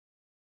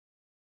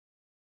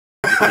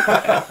Yeah.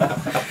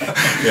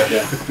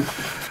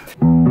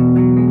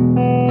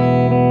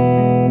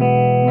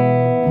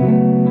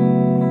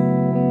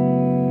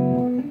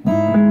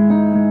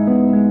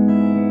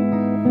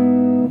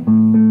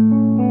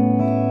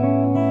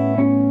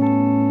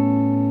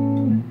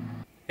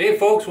 Hey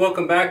folks,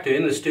 welcome back to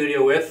In the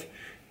Studio With.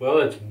 Well,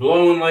 it's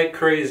blowing like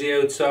crazy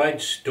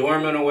outside,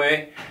 storming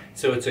away.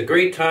 So it's a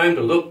great time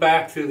to look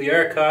back through the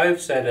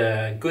archives at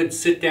a good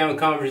sit-down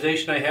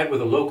conversation I had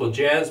with a local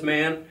jazz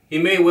man. He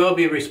may well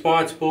be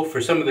responsible for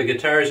some of the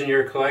guitars in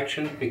your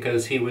collection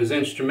because he was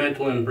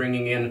instrumental in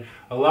bringing in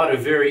a lot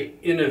of very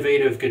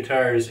innovative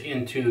guitars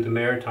into the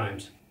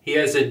Maritimes. He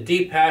has a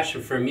deep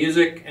passion for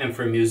music and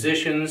for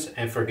musicians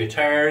and for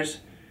guitars.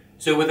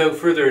 So without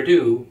further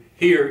ado,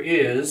 here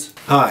is...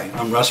 Hi,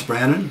 I'm Russ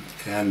Brannon,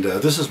 and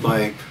this is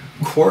my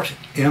Cort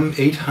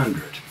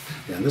M-800.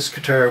 And this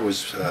guitar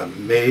was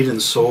made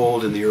and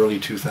sold in the early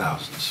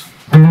 2000s.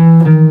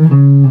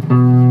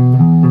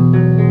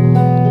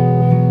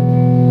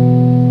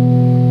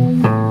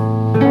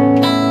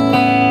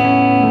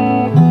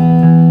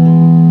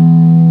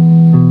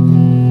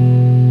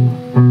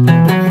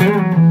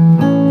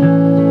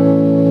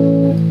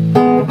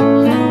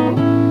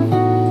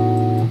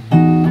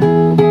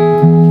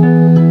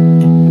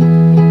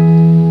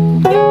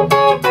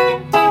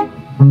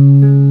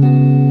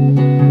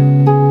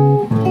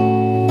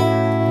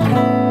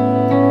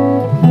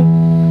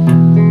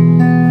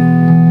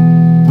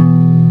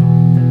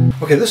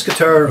 Okay, this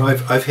guitar,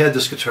 I've had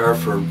this guitar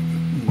for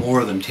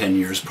more than 10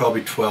 years,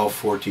 probably 12,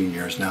 14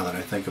 years now that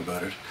I think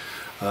about it.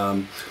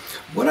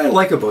 What I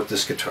like about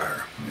this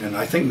guitar, and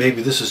I think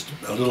maybe this is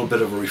a little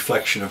bit of a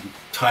reflection of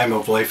time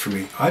of life for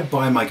me, I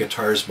buy my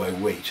guitars by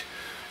weight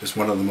is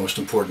one of the most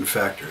important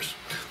factors.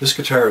 This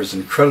guitar is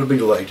incredibly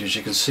light. As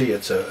you can see,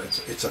 it's a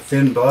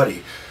thin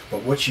body,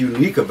 but what's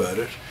unique about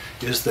it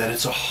is that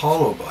it's a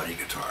hollow body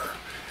guitar.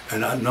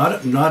 And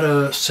not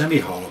a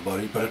semi-hollow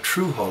body, but a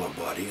true hollow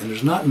body. And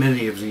there's not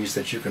many of these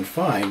that you can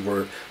find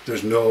where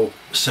there's no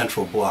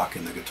central block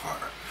in the guitar.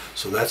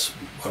 So that's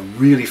a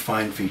really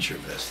fine feature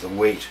of this, the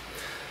weight.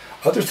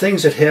 Other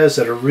things it has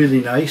that are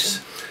really nice,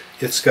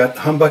 it's got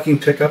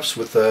humbucking pickups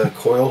with a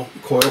coil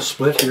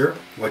split here,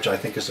 which I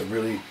think is a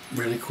really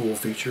cool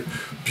feature.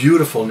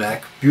 Beautiful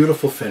neck,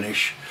 beautiful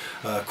finish.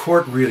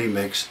 Cort really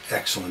makes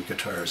excellent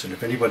guitars, and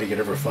if anybody could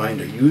ever find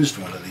a used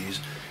one of these,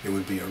 it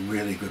would be a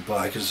really good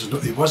buy, because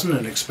it wasn't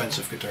an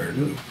expensive guitar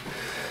new.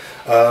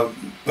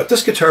 But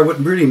this guitar, what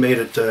really made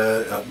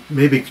it,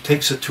 maybe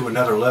takes it to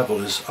another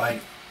level, is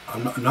I'm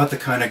not the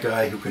kind of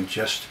guy who can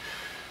just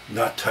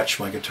not touch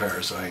my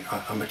guitars.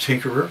 I'm a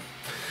tinkerer,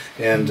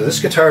 and this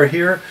guitar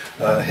here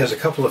has a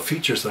couple of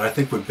features that I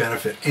think would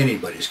benefit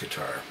anybody's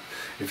guitar.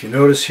 If you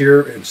notice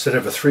here, instead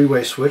of a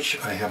three-way switch,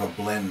 I have a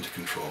blend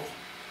control.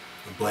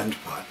 A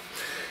blend pot,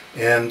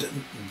 and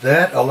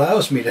that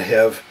allows me to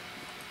have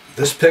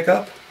this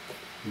pickup,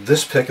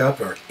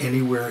 or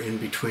anywhere in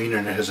between,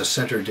 and it has a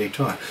center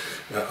détente.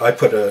 I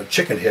put a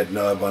chicken head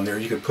knob on there.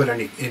 You could put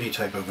any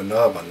type of a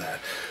knob on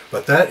that,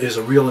 but that is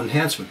a real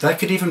enhancement. That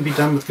could even be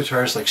done with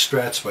guitars like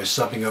Strats by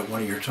subbing out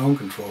one of your tone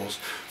controls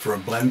for a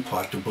blend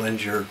pot to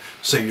blend your,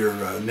 say, your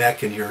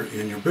neck and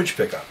your bridge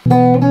pickup.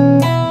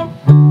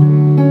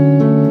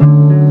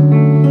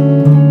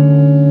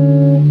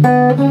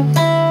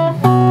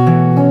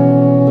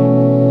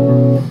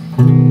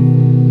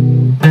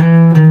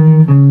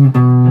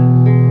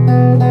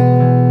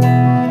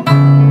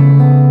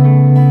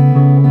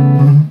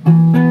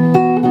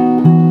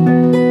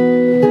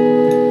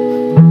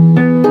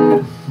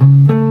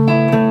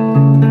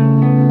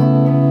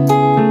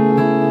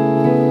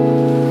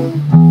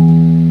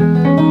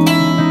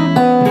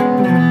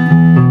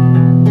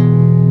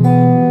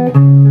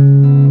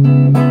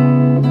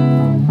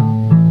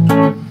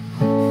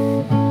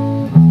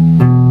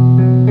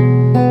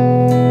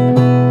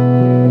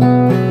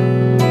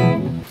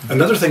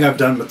 Another thing I've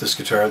done with this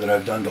guitar that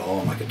I've done to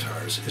all my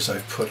guitars is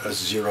I've put a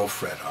 0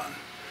 fret on.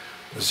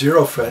 A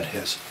 0 fret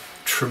has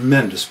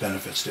tremendous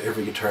benefits to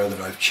every guitar that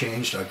I've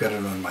changed. I've got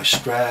it on my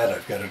Strat,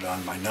 I've got it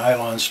on my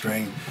nylon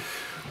string.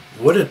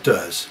 What it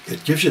does,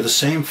 it gives you the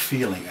same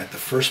feeling at the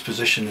first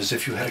position as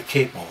if you had a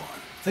capo on.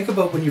 Think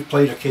about when you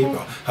played a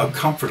capo, how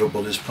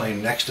comfortable it is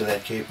playing next to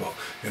that capo,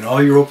 and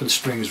all your open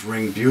strings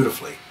ring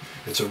beautifully.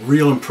 It's a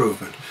real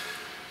improvement.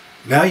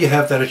 Now you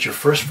have that at your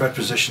first fret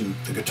position,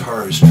 the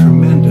guitar is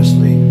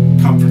tremendously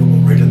comfortable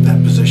right at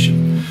that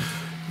position.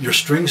 Your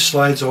string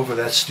slides over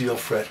that steel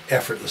fret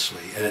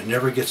effortlessly, and it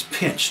never gets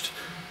pinched.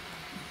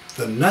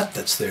 The nut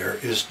that's there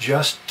is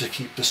just to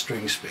keep the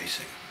string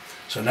spacing.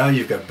 So now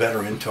you've got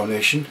better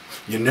intonation.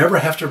 You never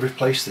have to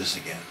replace this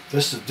again.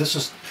 This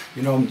is,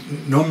 you know,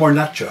 no more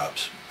nut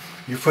jobs.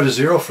 You put a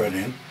 0 fret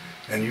in,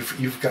 and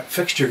you've got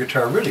fixed your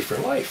guitar really for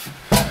life.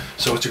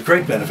 So it's a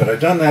great benefit.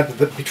 I've done that,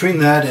 but between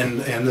that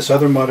and this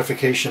other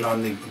modification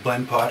on the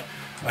blend pot,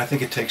 I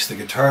think it takes the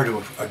guitar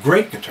to a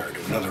great guitar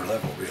to another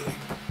level, really.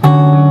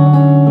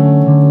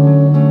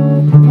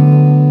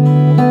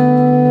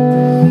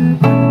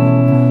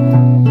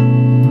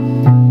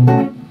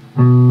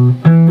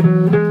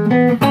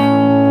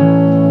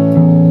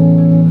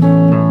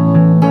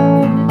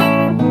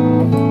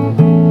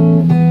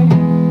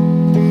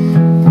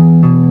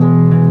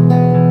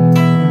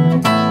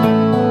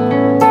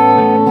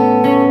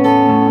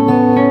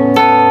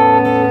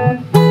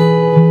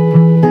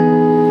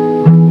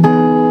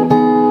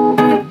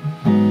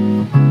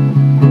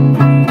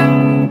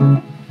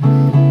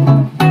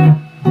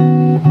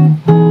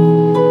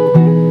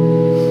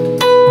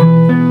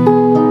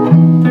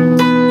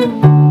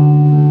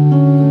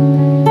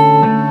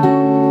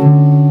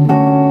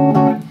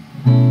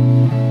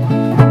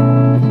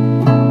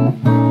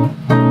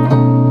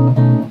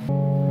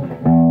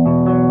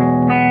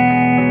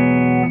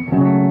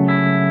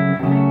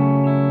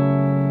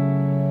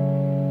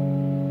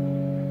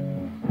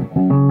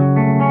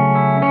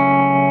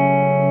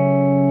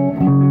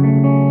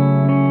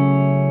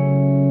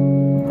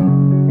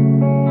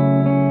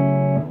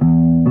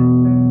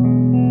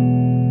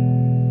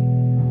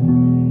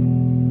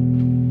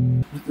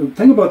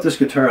 thing about this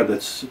guitar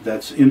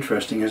that's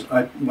interesting is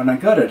when I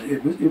got it,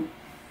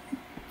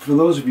 for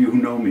those of you who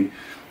know me,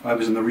 I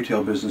was in the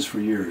retail business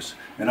for years,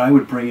 and I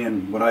would bring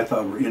in what I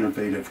thought were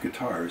innovative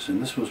guitars,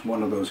 and this was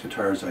one of those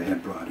guitars I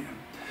had brought in.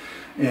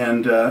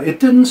 And it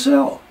didn't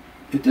sell.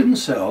 It didn't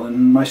sell,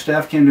 and my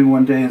staff came to me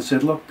one day and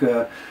said, look,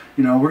 you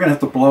know, we're going to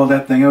have to blow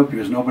that thing out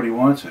because nobody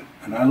wants it.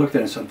 And I looked at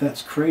it and said,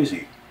 that's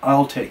crazy.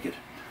 I'll take it.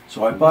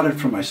 So I bought it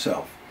for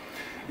myself.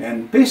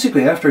 And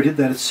basically after I did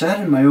that, it sat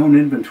in my own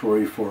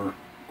inventory for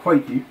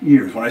quite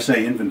years. When I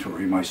say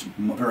inventory, my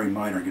very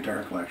minor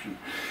guitar collection.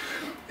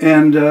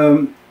 And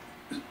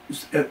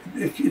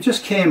it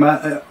just came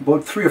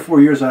about 3 or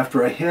 4 years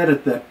after I had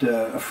it that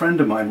a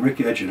friend of mine, Rick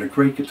Edgett, a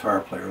great guitar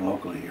player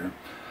locally here,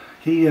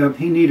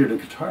 he needed a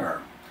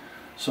guitar.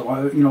 So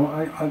I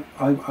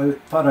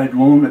thought I'd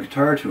loan a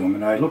guitar to him,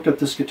 and I looked at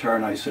this guitar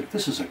and I said,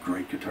 this is a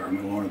great guitar, I'm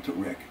going to loan it to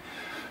Rick.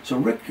 So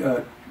Rick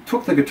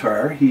took the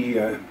guitar, he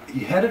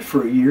had it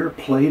for a year,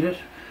 played it,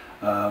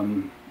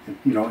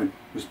 you know, it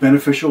was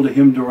beneficial to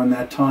him during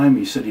that time.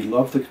 He said he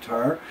loved the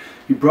guitar.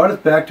 He brought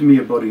it back to me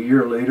about a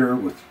year later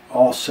with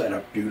all set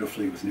up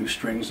beautifully with new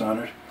strings on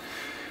it.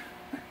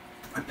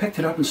 I picked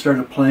it up and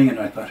started playing it, and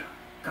I thought,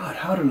 God,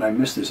 how did I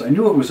miss this? I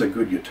knew it was a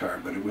good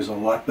guitar, but it was a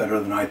lot better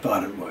than I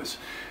thought it was.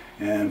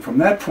 And from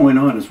that point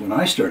on is when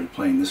I started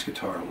playing this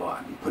guitar a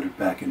lot and put it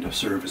back into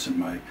service in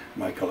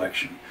my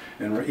collection.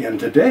 And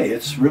today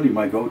it's really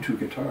my go-to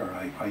guitar.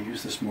 I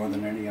use this more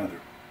than any other.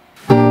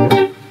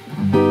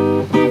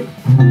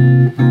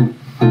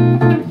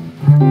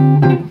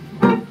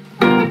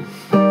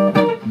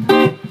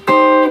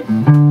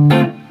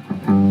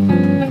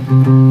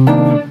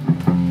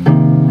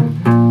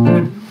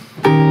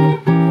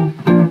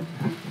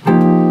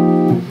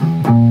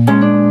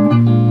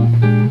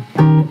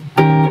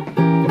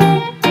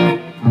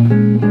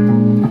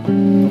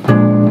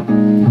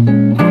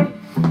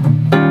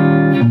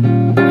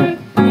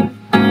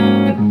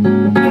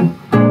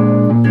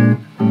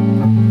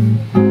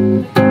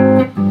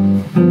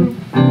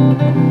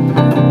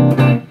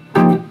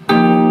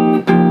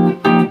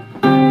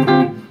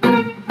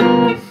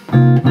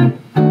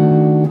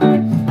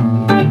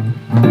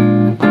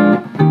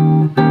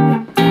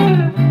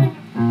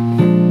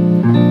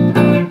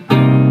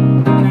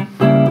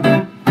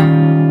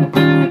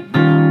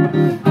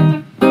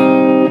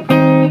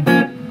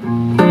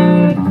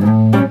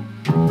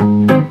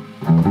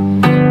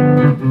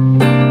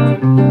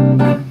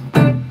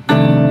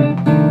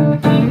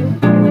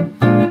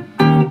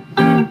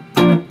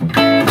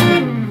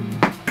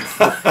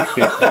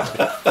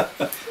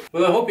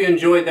 Well, I hope you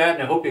enjoyed that,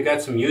 and I hope you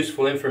got some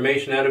useful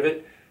information out of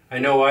it. I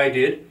know I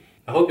did.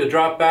 I hope you'll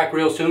drop back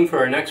real soon for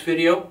our next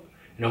video,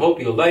 and I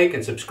hope you'll like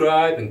and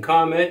subscribe and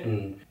comment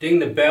and ding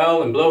the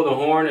bell and blow the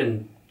horn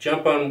and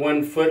jump on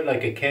one foot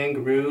like a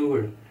kangaroo.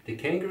 Or do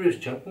kangaroos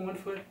jump on one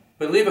foot?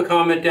 But leave a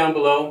comment down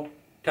below.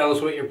 Tell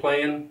us what you're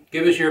playing.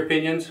 Give us your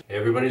opinions.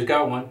 Everybody's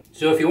got one.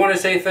 So if you want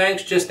to say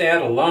thanks, just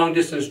add a Long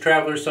Distance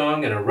Traveler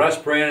song and a Russ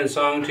Brannon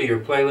song to your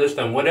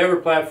playlist on whatever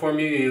platform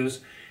you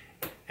use,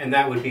 and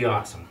that would be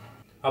awesome.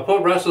 I'll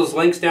put Russell's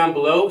links down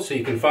below so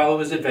you can follow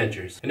his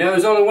adventures. And now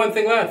there's only one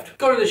thing left.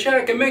 Go to the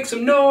shack and make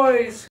some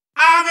noise!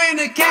 I'm in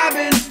a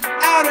cabin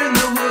out in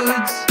the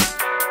woods,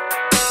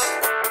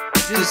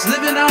 just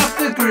living off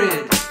the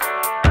grid.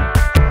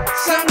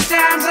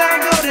 Sometimes I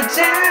go to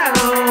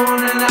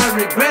town and I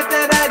regret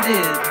that I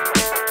did.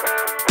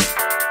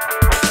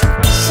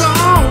 So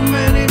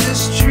many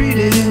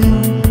mistreated,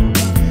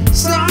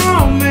 so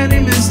many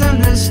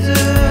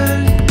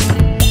misunderstood.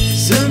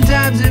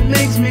 Sometimes it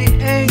makes me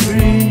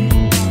angry,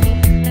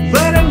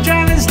 but I'm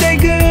trying to stay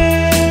good.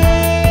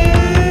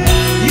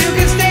 You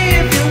can stay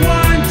if you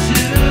want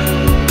to.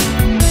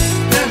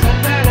 Doesn't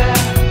matter,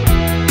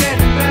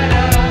 getting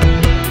better.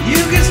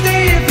 You can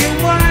stay if you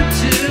want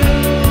to.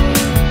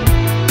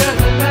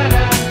 Doesn't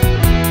matter,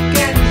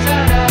 getting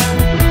sadder.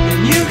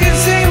 And you can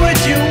say what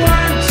you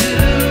want to.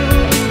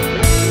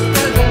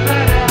 Doesn't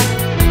matter,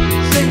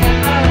 singing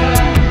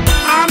louder.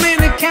 I'm in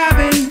a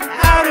cabin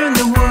out in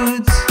the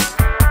woods,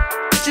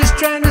 just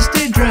trying to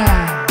stay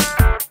dry.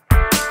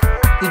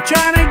 They're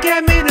trying to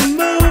get me to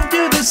move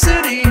to the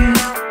city.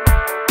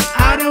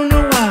 I don't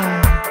know why.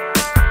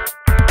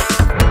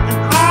 And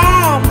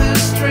all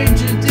this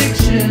strange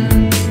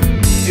addiction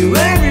to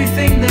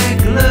everything that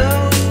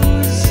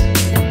glows.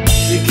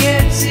 They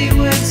can't see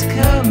what's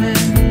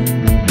coming.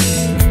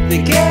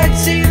 They can't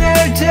see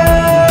their toes.